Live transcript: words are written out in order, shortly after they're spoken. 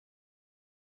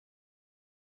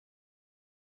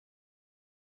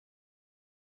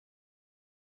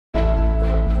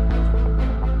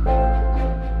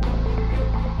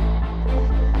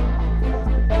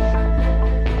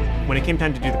it came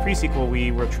time to do the pre-sequel,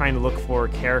 we were trying to look for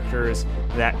characters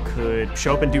that could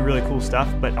show up and do really cool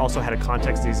stuff, but also had a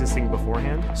context existing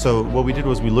beforehand. So what we did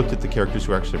was we looked at the characters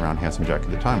who were actually around Handsome Jack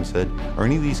at the time and said, are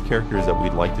any of these characters that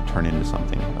we'd like to turn into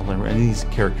something? Are any of these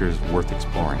characters worth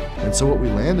exploring? And so what we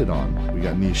landed on, we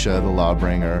got Nisha, the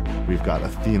Lawbringer, we've got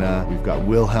Athena, we've got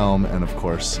Wilhelm, and of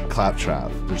course,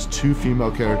 Claptrap. There's 2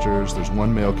 female characters, there's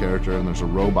 1 male character, and there's a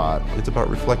robot. It's about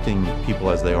reflecting people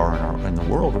as they are in the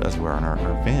world, as we are in our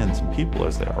fans, and people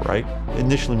as they are, right?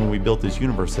 Initially, when we built this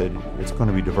universe, said it's going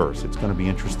to be diverse, it's going to be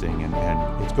interesting, and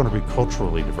it's going to be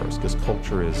culturally diverse, because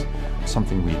culture is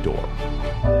something we adore.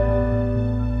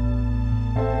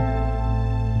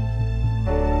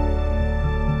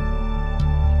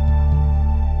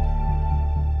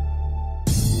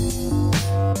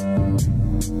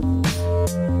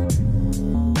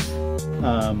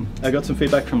 I got some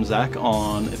feedback from Zach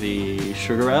on the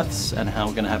Sugar Wraths and how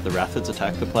we're going to have the Wrathids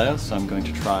attack the player, so I'm going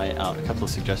to try out a couple of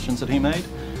suggestions that he made,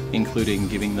 including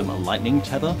giving them a lightning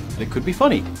tether. It could be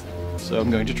funny, so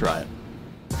I'm going to try it.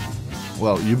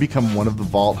 Well, you become one of the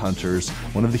Vault Hunters,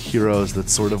 one of the heroes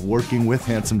that's sort of working with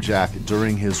Handsome Jack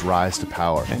during his rise to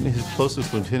power. And his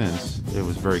closest lieutenants, it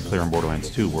was very clear in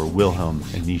Borderlands 2, were Wilhelm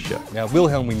and Nisha. Now,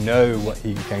 Wilhelm, we know what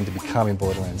he's going to become in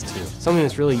Borderlands 2. Something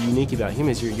that's really unique about him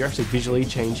is you're actually visually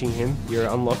changing him. You're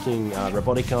unlocking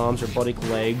robotic arms, robotic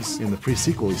legs. In the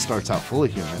pre-sequel, he starts out fully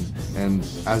human, and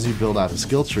as you build out his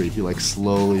skill tree, he like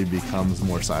slowly becomes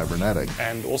more cybernetic.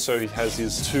 And also he has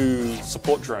his 2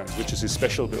 support drones, which is his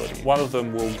special ability. One of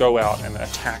them will go out and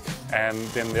attack, and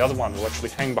then the other one will actually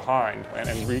hang behind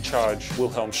and recharge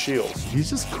Wilhelm's shields. He's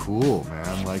just cool,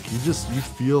 man. Like, you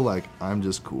feel like, I'm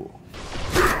just cool.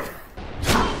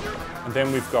 And then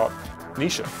we've got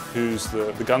Nisha, who's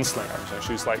the gunslinger. So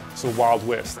she's like sort of Wild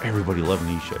West. Everybody loved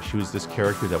Nisha. She was this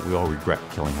character that we all regret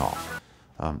killing off.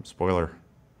 Spoiler,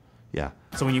 yeah.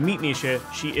 So when you meet Nisha,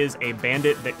 she is a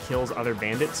bandit that kills other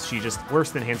bandits. She's just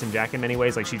worse than Handsome Jack in many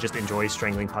ways. Like, she just enjoys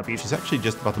strangling puppies. She's actually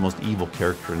just about the most evil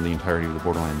character in the entirety of the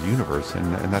Borderlands universe,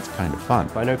 and that's kind of fun.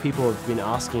 I know people have been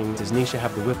asking, does Nisha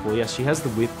have the whip? Well, yes, she has the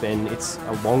whip, and it's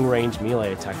a long-range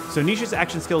melee attack. So Nisha's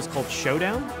action skill is called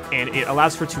Showdown, and it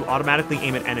allows her to automatically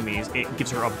aim at enemies. It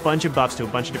gives her a bunch of buffs to a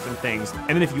bunch of different things.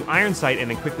 And then if you iron sight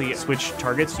and then quickly switch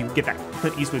targets, you get that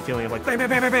Clint Eastwood feeling of like bam, bam,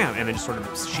 bam, bam, bam, and then just sort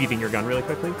of sheathing your gun really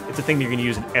quickly. It's a thing that you're going to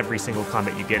use in every single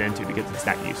combat you get into because it's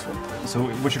that useful. So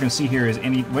what you're going to see here is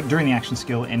during the action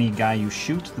skill, any guy you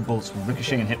shoot, the bullets will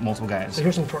ricochet and hit multiple guys. So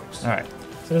here's some torques. All right.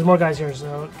 So there's more guys here.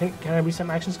 So can I reset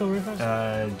my action skill really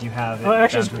fast? Do you have it? Oh,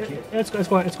 actually, it's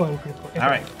going pretty cool. All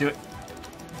right, do it.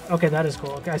 Okay, that is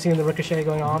cool. Okay, I see the ricochet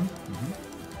going on.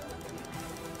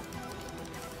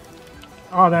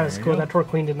 Oh, that is cool. That Torque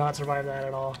Queen did not survive that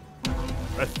at all.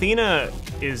 Athena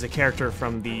is a character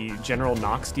from the General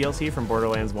Nox DLC from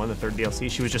Borderlands 1, the 3rd DLC.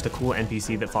 She was just a cool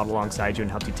NPC that fought alongside you and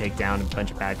helped you take down a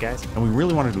bunch of bad guys. And we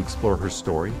really wanted to explore her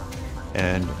story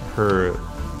and her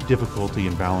difficulty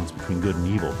and balance between good and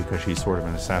evil, because she's sort of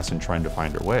an assassin trying to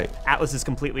find her way. Atlas is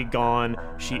completely gone.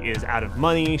 She is out of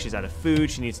money. She's out of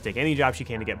food. She needs to take any job she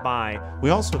can to get by. We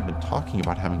also have been talking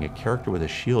about having a character with a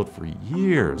shield for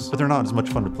years, but they're not as much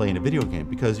fun to play in a video game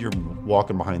because you're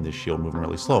walking behind this shield moving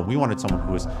really slow. We wanted someone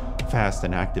who was fast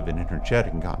and active and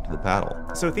energetic and got into the battle.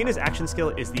 So Athena's action skill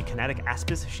is the Kinetic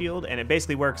Aspis shield, and it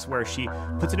basically works where she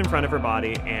puts it in front of her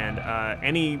body, and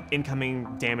any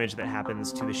incoming damage that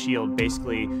happens to the shield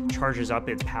basically charges up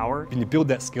its power. When you build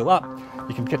that skill up,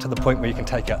 you can get to the point where you can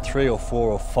take out 3 or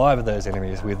 4 or 5 of those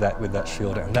enemies with that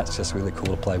shield, and that's just really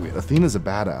cool to play with. Athena's a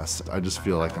badass. I just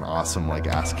feel like an awesome, like,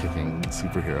 ass-kicking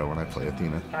superhero when I play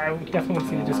Athena. I definitely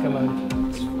see the disco mode.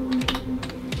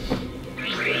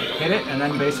 Hit it, and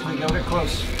then basically go get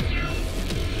close.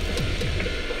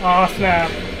 Oh, snap.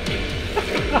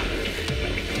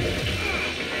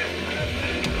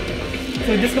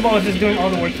 So the disco ball is just doing all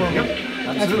the work for me.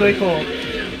 Yep, that's really cool.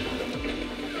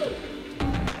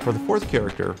 For the 4th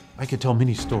character, I could tell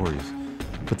many stories,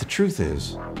 but the truth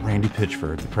is, Randy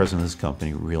Pitchford, the president of this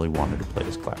company, really wanted to play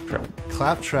as Claptrap.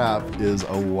 Claptrap is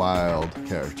a wild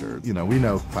character. You know, we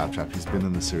know Claptrap, he's been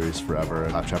in the series forever.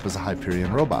 Claptrap is a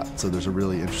Hyperion robot, so there's a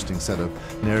really interesting set of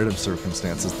narrative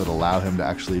circumstances that allow him to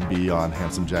actually be on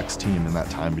Handsome Jack's team in that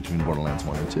time between Borderlands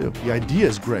 1 and 2. The idea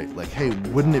is great, like, hey,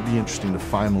 wouldn't it be interesting to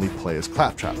finally play as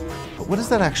Claptrap? But what does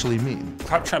that actually mean?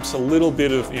 Claptrap's a little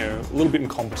bit of, a little bit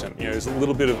incompetent, he's a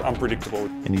little bit of unpredictable.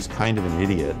 And he's kind of an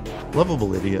idiot,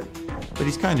 lovable idiot, but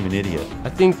he's kind of an idiot. I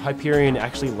think Hyperion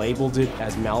actually labeled it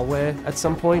as malware at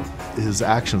some point. His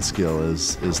action skill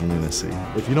is lunacy.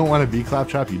 If you don't want to be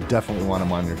Claptrap, you definitely want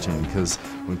him on your team, because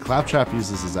when Claptrap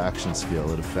uses his action skill,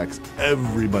 it affects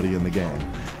everybody in the game.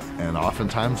 and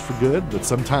oftentimes for good, but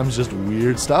sometimes just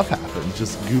weird stuff happens,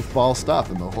 just goofball stuff,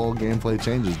 and the whole gameplay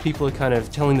changes. People are kind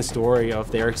of telling the story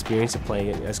of their experience of playing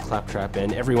it as Claptrap,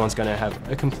 and everyone's going to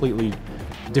have a completely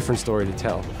different story to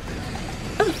tell.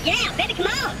 Oh, yeah, baby, come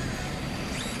on!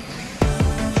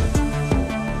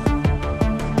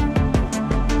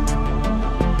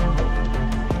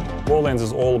 Borderlands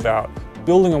is all about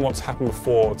building on what's happened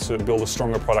before to build a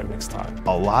stronger product next time.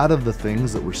 A lot of the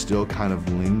things that were still kind of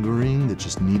lingering that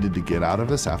just needed to get out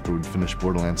of us after we'd finished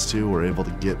Borderlands 2 were able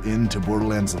to get into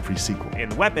Borderlands The Pre Sequel. In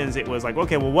the weapons, it was like,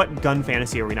 okay, well, what gun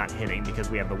fantasy are we not hitting? Because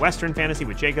we have the Western fantasy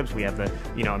with Jacobs, we have the,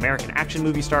 American action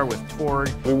movie star with Torg.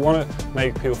 We want to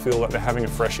make people feel like they're having a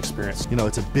fresh experience. You know,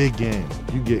 it's a big game.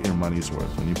 You get your money's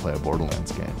worth when you play a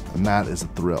Borderlands game, and that is a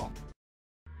thrill.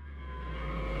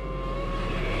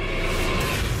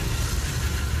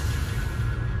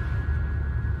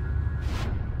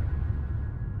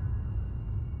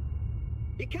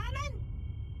 You coming?